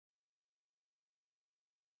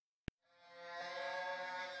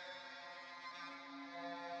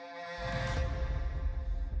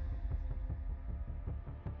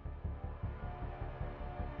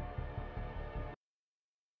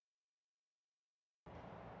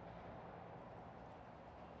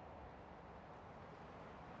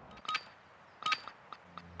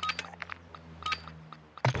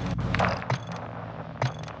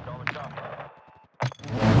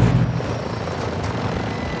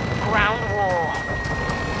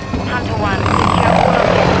1-1. Secure all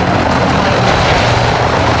objectives.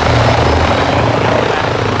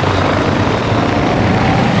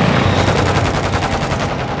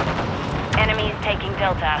 Enemies taking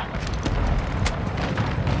Delta.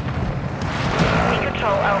 We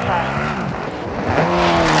control Alpha.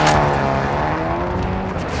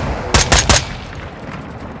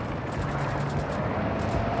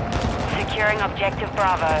 Securing objective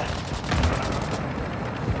Bravo.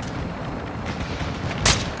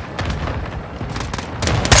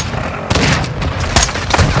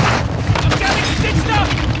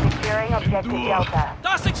 Securing objective Delta.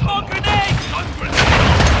 Tossing smoke grenade!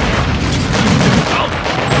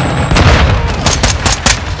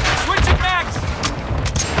 Switching mags!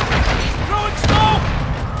 Throwing smoke!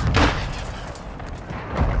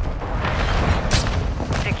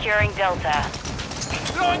 Securing Delta.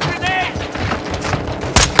 Throwing grenade!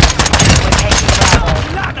 We're taking Bravo.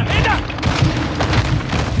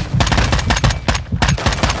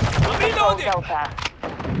 Control Delta.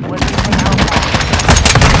 We're losing Alpha.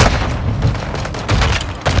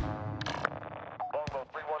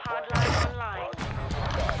 Hardline online.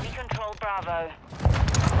 We control Bravo.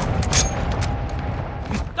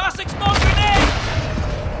 Tossing smoke grenade!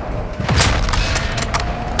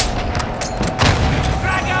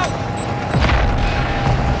 Frag out!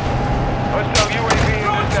 Hostile UAV in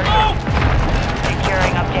Throwing the smoke!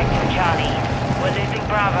 Securing objective Charlie. We're losing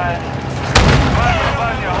Bravo.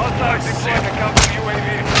 Hostile deploying a counter UAV.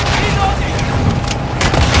 Reloading!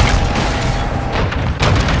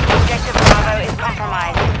 Objective Bravo is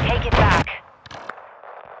compromised. Take it back.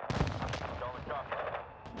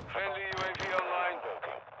 Friendly UAV online.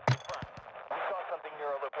 We saw something near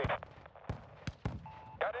our location.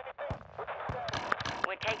 Got anything?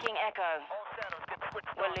 We're taking Echo.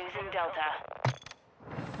 We're losing Delta.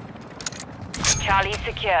 Charlie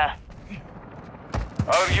secure.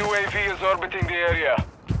 Our UAV is orbiting the area.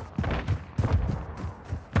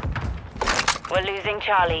 We're losing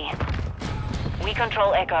Charlie. We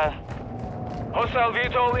control Echo. Hostile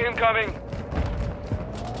VTOL incoming.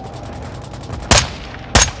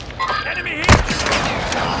 Enemy here!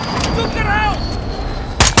 Look around!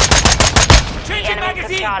 The Changing enemy took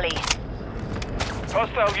magazine! Charlie.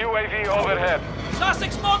 Hostile UAV overhead.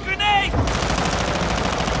 Tossing smoke grenade!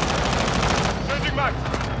 Changing back.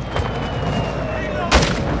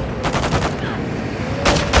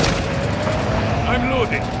 I'm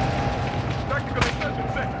loading. Tactical extension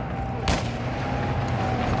set.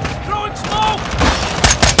 Throwing smoke!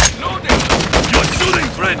 Loading! You're shooting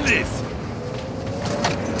friendlies!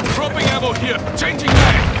 Dropping ammo here! Changing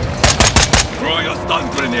mag! Throwing a stun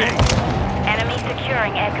grenade! Enemy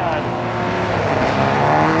securing Echo.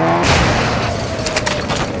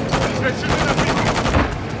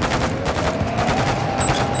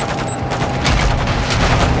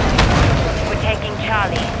 We're taking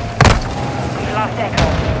Charlie. We've lost Echo.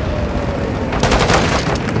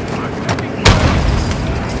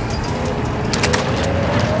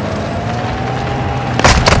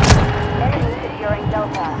 Enemy securing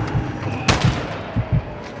Delta.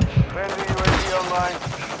 Friendly UAV online.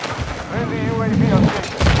 Friendly UAV on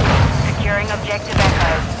station. Securing objective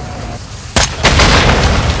Echo.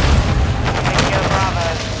 Secure Bravo.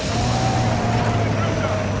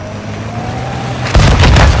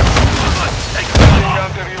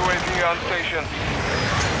 Counter UAV on station.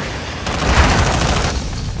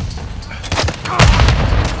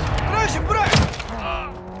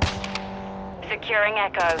 Securing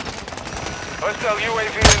Echo. Hostile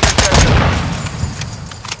UAV in the sector.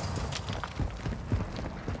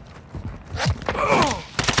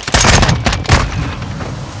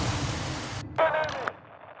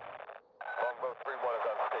 Longbow 3-1 is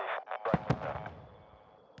on station.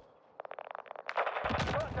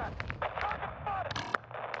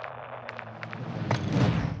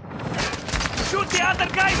 Shoot the other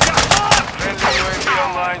guys! Friendly UAV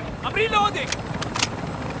online. I'm reloading!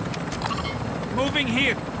 Moving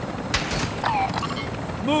here.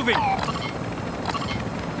 Moving.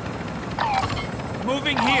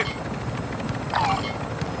 Moving here.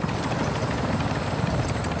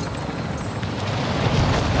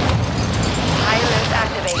 High alert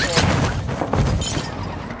activated.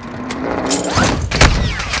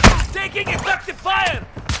 Taking effective fire!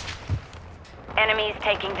 Enemies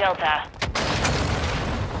taking Delta.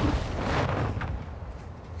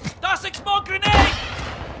 Tossing smoke grenade!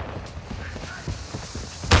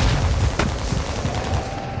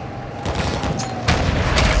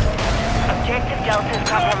 Objective Delta is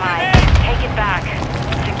compromised. Take it back.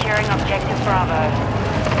 Securing objective Bravo.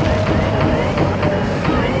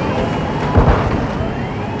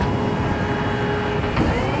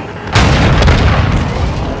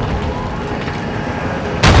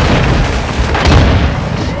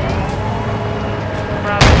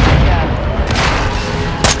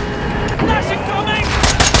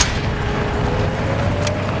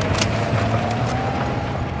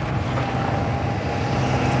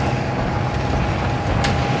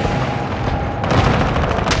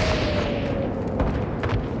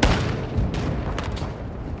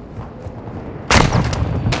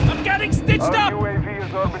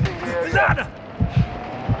 Nada!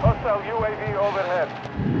 Hostile UAV overhead.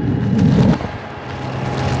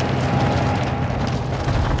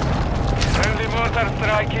 Friendly mortar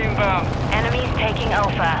strike inbound. Enemies taking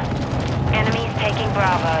Alpha. Enemies taking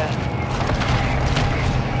Bravo.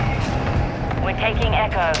 We're taking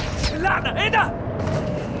Echo. Nada! Eda!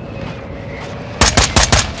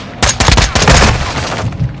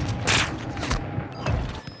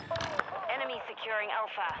 Enemy securing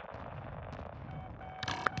Alpha.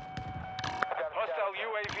 Hostile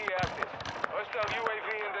UAV active. Hostile UAV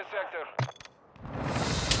in the sector.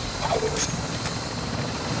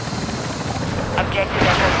 Objective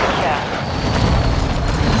Echo secure.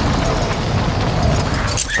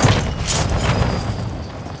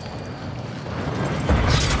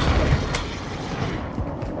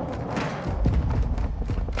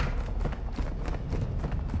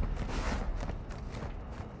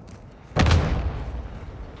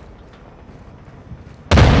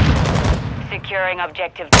 Securing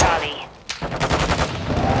Objective Charlie.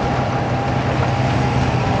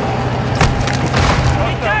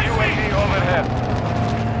 Hostile UAV overhead.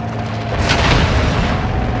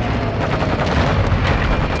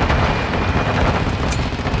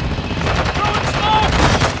 Throwing smoke!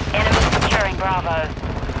 Enemy securing Bravo.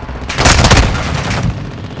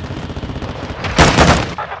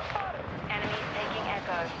 Enemies taking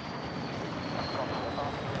Echo.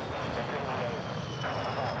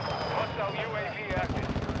 Hostile UAV active.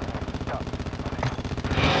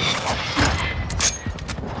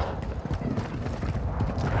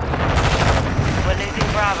 We're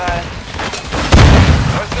losing Bravo.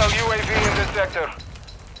 Hostile UAV in the sector.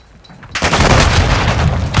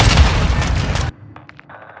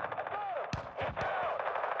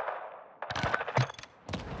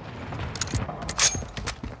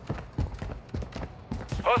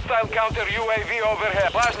 Hostile counter UAV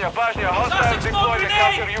overhead. Bosnia, hostile Toxic smoke deployed a grenade!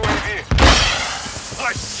 counter UAV.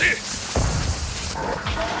 I see it!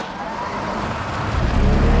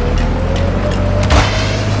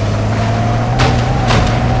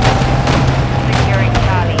 Securing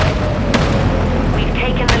Charlie. We've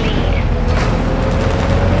taken the lead.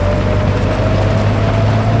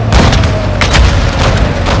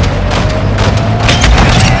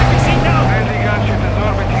 Easy now! Friendly gunship is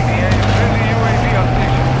orbiting the area. Friendly UAV on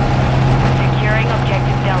station. Securing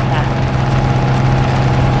Objective Delta.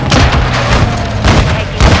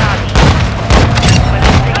 Taking Charlie. We're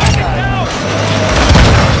losing Echo. Now!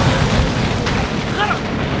 Nada!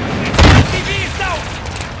 TV is down!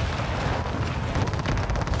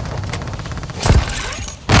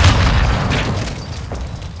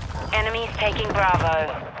 Enemies taking Bravo.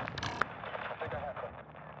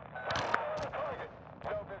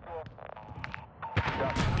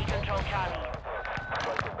 We control Charlie.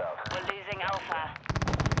 We're losing Alpha.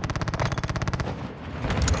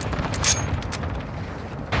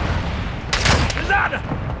 Nada!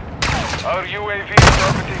 Our UAV is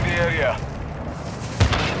orbiting the area.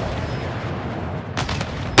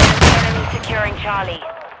 Enemy securing Charlie.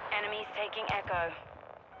 Enemies taking Echo.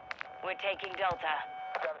 We're taking Delta.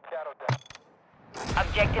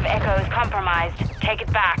 Objective Echo is compromised. Take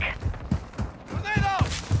it back. Grenade out!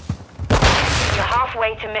 You're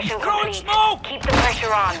halfway to mission Throwing complete. smoke! Keep the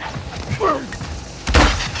pressure on.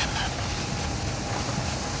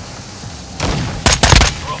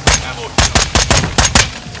 Ammo!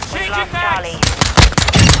 We've Changing lost mags! Charlie.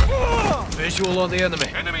 Visual on the enemy.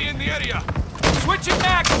 Enemy in the area! Switching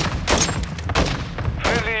mags!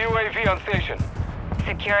 Friendly UAV on station.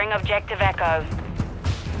 Securing Objective Echo.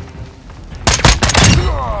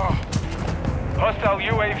 Hostile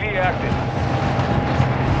UAV active.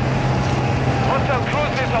 Hostile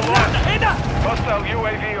cruise missile launched. Nada! Eda! Hostile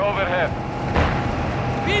UAV overhead.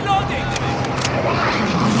 Reloading!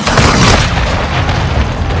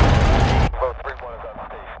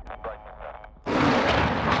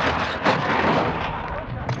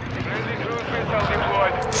 Friendly cruise missile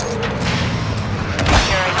deployed.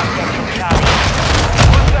 Securing Objective Charlie.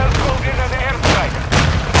 Hostiles called in an airstrike.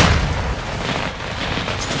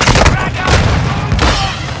 Frag out!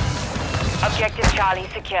 Objective Charlie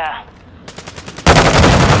secure.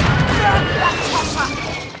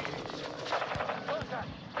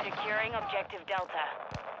 Securing Objective Delta.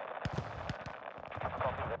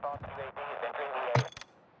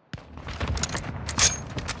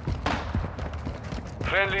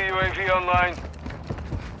 Friendly UAV online.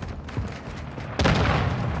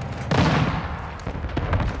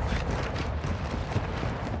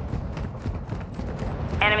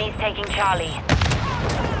 Enemies taking Charlie.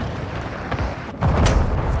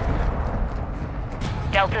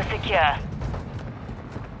 Delta secure.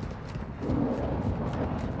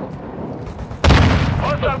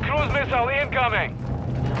 Hostile cruise missile incoming!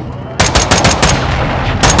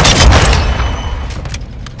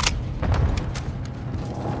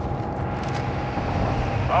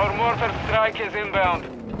 Our mortar strike is inbound.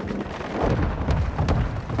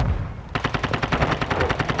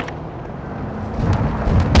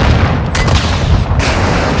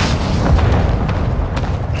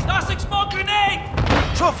 Tossing smoke grenade!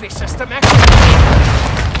 Trophy system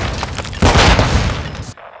active.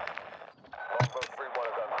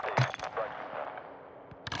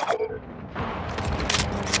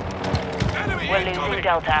 Enemy We're losing incoming.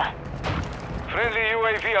 Delta. Friendly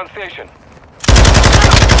UAV on station.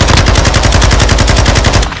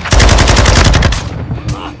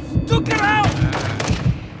 Took her out!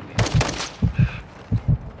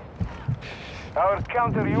 Our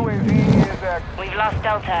counter UAV is active. We've lost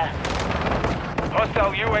Delta.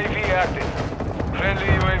 Hostile UAV active. Friendly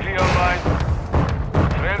UAV online.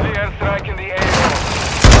 Friendly airstrike in the AO.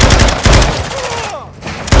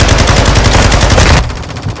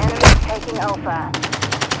 Enemies taking Alpha.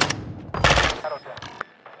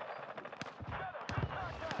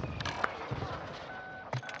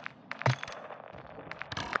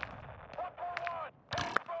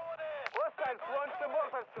 Hostiles launched the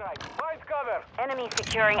mortar strike. Find cover. Enemy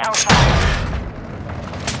securing Alpha.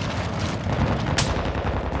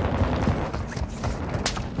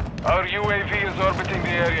 Our UAV is orbiting the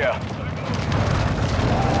area.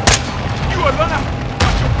 You are runner.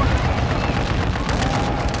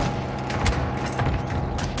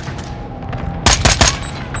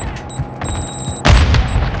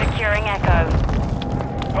 Securing Echo.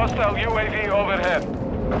 Hostile UAV overhead.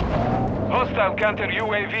 Hostile counter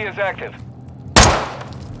UAV is active.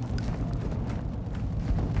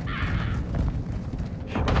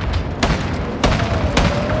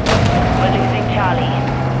 We're losing Charlie.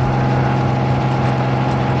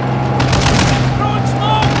 Throwing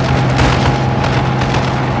smoke!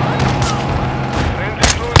 Friendly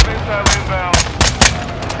cruise missile inbound.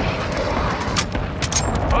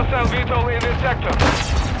 Hostile VTOL in this sector.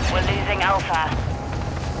 We're losing Alpha.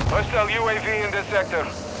 Hostile UAV in this sector.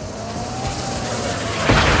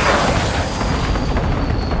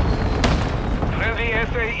 Friendly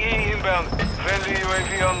SAE inbound. Friendly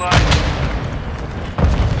UAV online.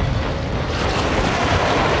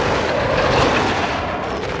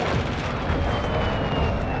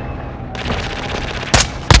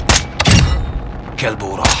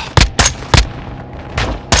 كلبه راح.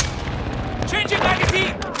 Changing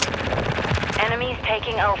magazine! Enemies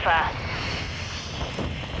taking Alpha.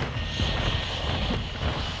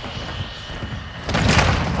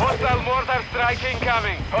 Hostile mortar strike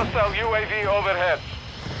incoming. Hostile UAV overhead.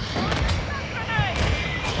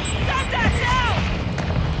 Contact down!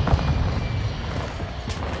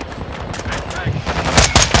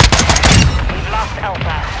 We've lost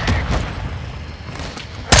Alpha.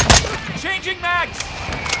 Changing mags!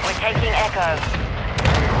 We're taking Echo.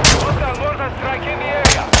 Hostile mortar strike in the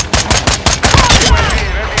area. UAV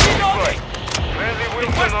ready to deploy. Friendly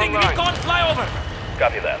Wilson Requesting online. recon flyover!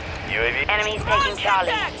 Copy that. UAV. Enemies taking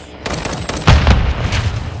Charlie. Contacts!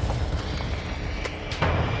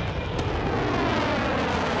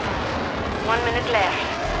 1 minute left.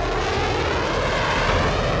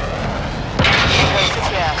 Echo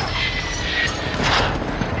secure.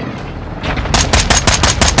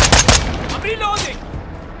 I'm reloading!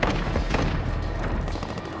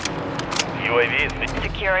 UAV is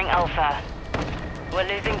Securing Alpha. We're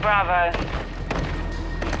losing Bravo.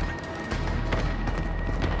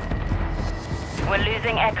 We're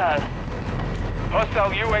losing Echo.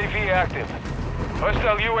 Hostile UAV active.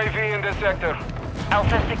 Hostile UAV in this sector.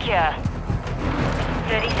 Alpha secure.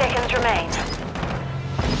 30 seconds remain.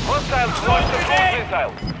 Hostiles launched a cruise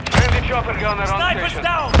missile. Friendly chopper gunner on Snipers station.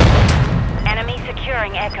 down! Enemy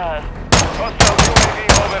securing Echo. Hostile UAV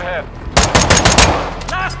overhead.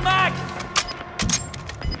 Last mag!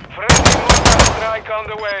 Friendly mortar strike on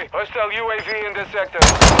the way. Hostile UAV in this sector.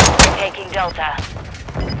 Taking Delta.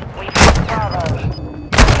 We've lost Bravo.